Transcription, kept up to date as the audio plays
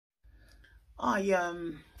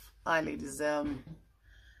Hi ladies.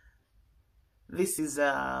 This is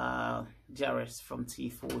Jared from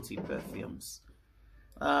T40 Perfumes.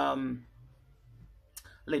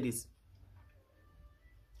 Ladies,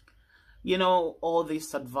 you know all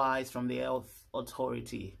this advice from the health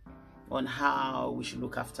authority on how we should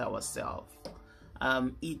look after ourselves.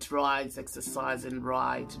 Eat right, exercising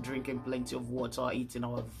right, drinking plenty of water, eating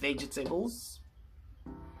our vegetables.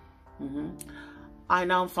 I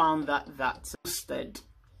now found that boosted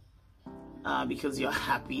because you're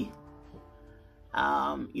happy.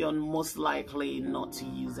 You're most likely not to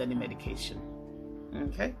use any medication.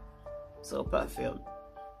 Okay, so perfume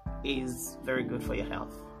is very good for your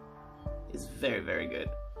health. It's very, very good.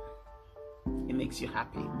 It makes you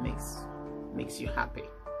happy. Makes you happy.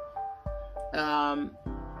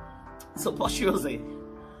 So Posh-Rosey,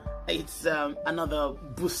 it's another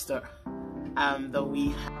booster that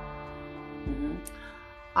we have.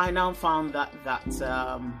 I now found that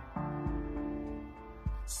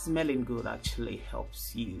smelling good actually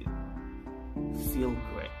helps you feel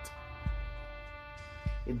great.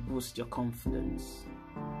 It boosts your confidence,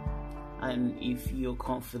 and if your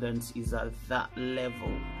confidence is at that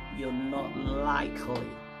level, you're not likely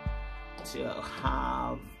to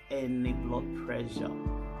have any blood pressure.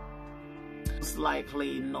 It's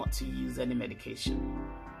likely not to use any medication.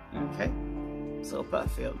 Okay, so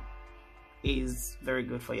perfume is very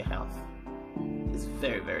good for your health. It's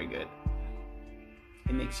very, very good.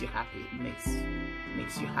 It makes you happy. Makes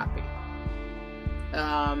you happy.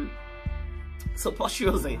 So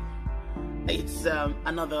Posh-Rosey, it's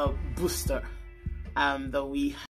another booster that we have.